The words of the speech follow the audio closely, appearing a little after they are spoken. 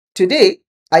Today,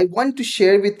 I want to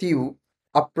share with you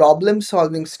a problem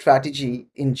solving strategy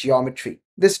in geometry.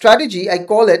 This strategy, I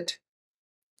call it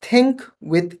think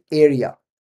with area.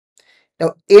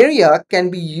 Now, area can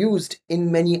be used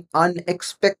in many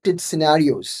unexpected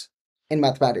scenarios in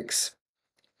mathematics.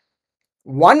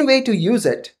 One way to use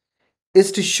it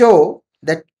is to show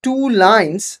that two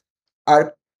lines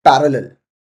are parallel,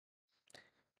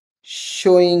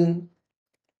 showing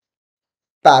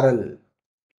parallel.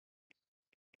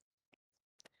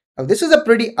 Now, this is a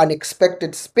pretty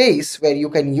unexpected space where you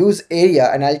can use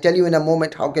area, and I'll tell you in a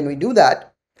moment how can we do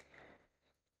that.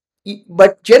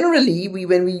 But generally,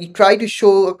 when we try to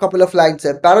show a couple of lines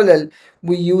are parallel,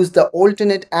 we use the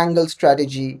alternate angle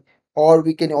strategy, or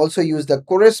we can also use the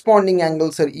corresponding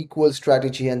angles are equal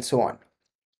strategy and so on.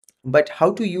 But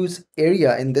how to use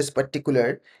area in this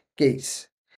particular case?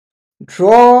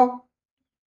 Draw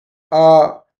a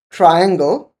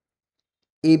triangle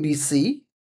ABC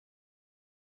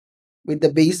with the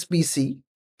base BC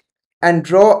and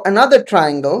draw another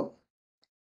triangle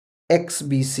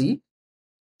XBC,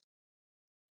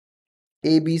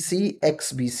 ABC,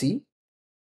 XBC.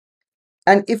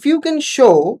 And if you can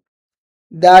show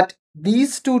that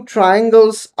these two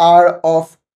triangles are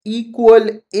of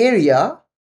equal area,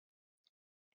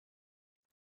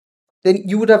 then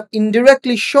you would have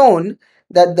indirectly shown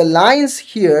that the lines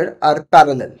here are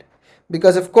parallel.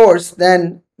 Because of course,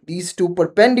 then these two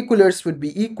perpendiculars would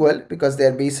be equal because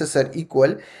their bases are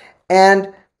equal.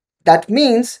 And that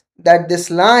means that this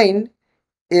line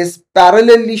is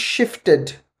parallelly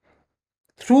shifted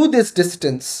through this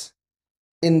distance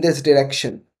in this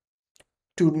direction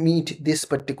to meet this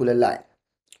particular line.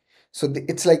 So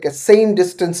it's like a same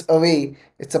distance away.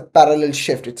 It's a parallel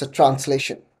shift. It's a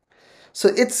translation. So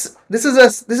this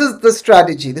is the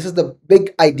strategy. This is the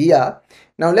big idea.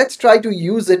 Now let's try to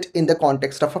use it in the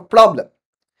context of a problem.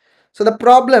 So the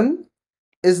problem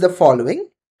is the following.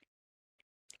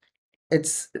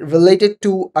 It's related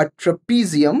to a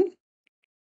trapezium.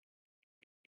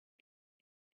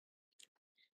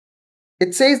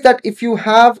 It says that if you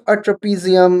have a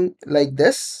trapezium like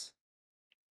this,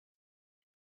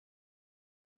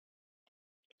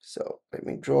 so let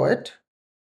me draw it.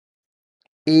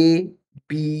 A,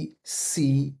 B,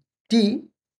 C, D.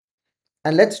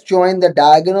 And let's join the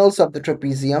diagonals of the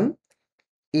trapezium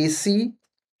AC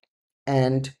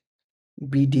and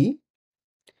BD.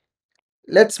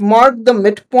 Let's mark the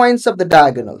midpoints of the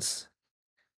diagonals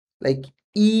like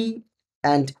E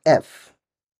and F.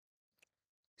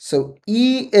 So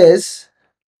E is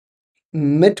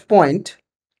midpoint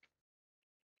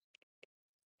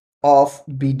of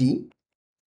BD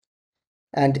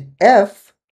and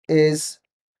F is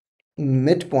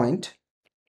midpoint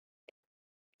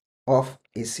of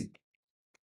AC.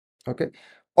 Okay,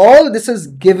 all this is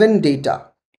given data.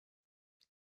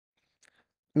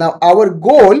 Now our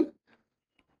goal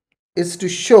is to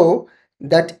show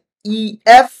that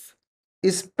EF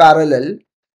is parallel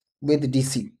with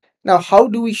DC. Now how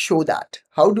do we show that?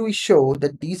 How do we show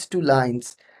that these two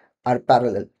lines are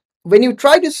parallel? When you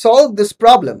try to solve this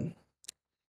problem,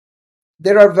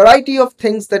 there are a variety of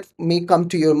things that may come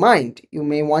to your mind. You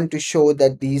may want to show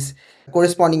that these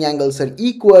corresponding angles are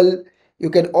equal. You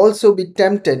can also be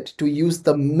tempted to use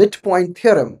the midpoint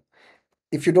theorem.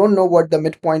 If you don't know what the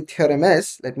midpoint theorem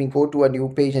is, let me go to a new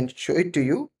page and show it to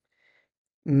you.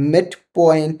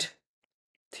 Midpoint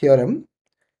theorem.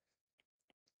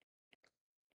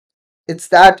 It's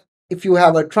that if you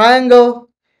have a triangle,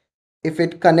 if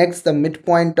it connects the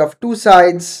midpoint of two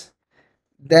sides,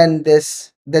 then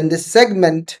this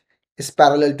segment is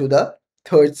parallel to the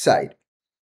third side.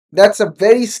 That's a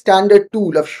very standard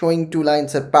tool of showing two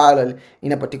lines are parallel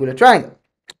in a particular triangle.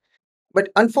 But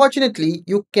unfortunately,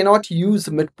 you cannot use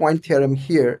midpoint theorem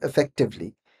here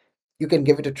effectively. You can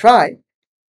give it a try.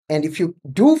 And if you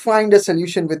do find a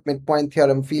solution with midpoint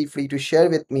theorem, feel free to share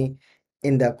with me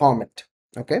in the comment.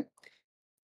 Okay.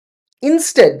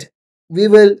 Instead, we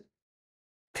will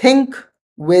think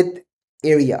with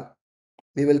area.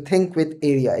 We will think with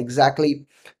area, exactly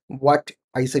what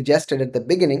I suggested at the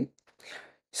beginning.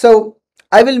 So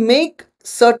I will make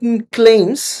certain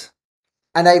claims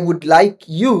and I would like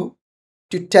you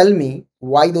to tell me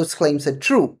why those claims are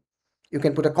true. You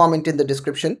can put a comment in the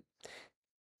description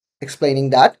explaining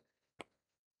that.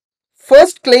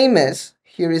 First claim is,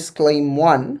 here is claim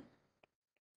 1.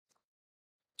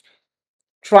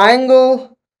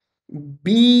 Triangle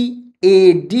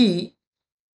BAD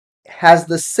has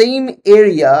the same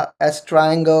area as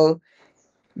triangle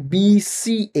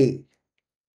BCA.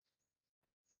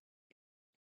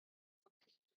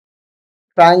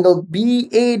 Triangle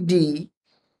BAD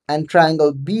and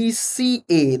triangle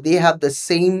BCA, they have the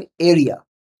same area.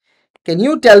 Can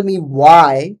you tell me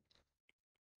why?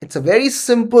 It's a very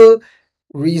simple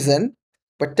reason,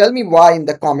 but tell me why in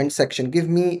the comment section. Give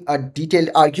me a detailed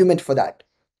argument for that.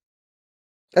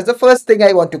 That's the first thing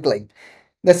I want to claim.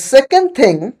 The second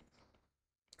thing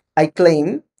I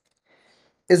claim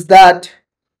is that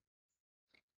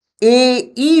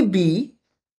AEB,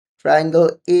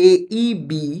 triangle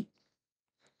AEB,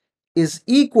 is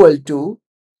equal to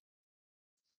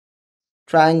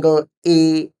triangle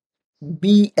ABF.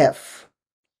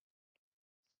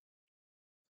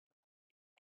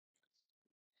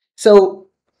 So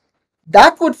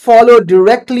that would follow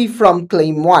directly from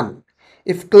claim 1.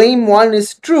 If claim 1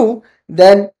 is true,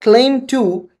 then claim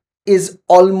 2 is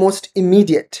almost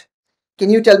immediate. Can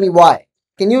you tell me why?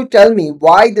 Can you tell me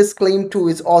why this claim 2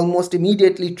 is almost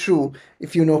immediately true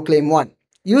if you know claim 1?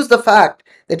 Use the fact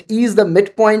that E is the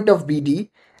midpoint of BD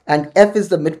and F is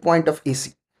the midpoint of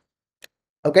AC.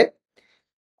 Okay?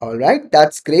 Alright,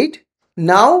 that's great.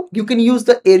 Now you can use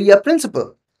the area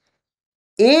principle.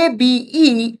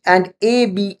 ABE and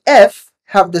ABF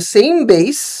have the same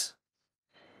base.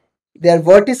 Their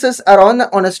vertices are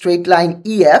on a straight line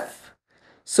EF.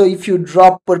 So if you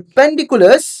draw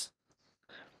perpendiculars,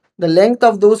 the length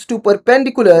of those two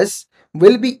perpendiculars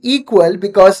will be equal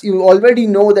because you already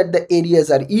know that the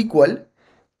areas are equal.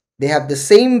 They have the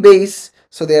same base,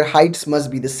 so their heights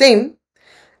must be the same.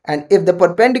 And if the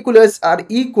perpendiculars are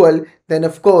equal, then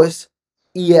of course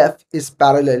EF is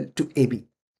parallel to AB.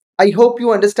 I hope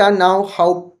you understand now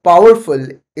how powerful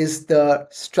is the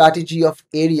strategy of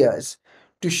areas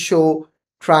to show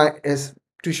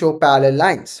parallel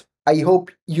lines. I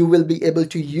hope you will be able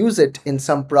to use it in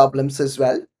some problems as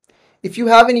well. If you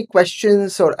have any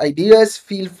questions or ideas,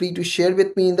 feel free to share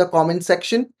with me in the comment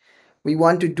section. We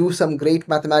want to do some great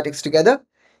mathematics together.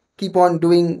 Keep on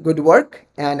doing good work,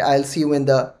 and I'll see you in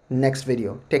the next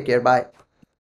video. Take care. Bye.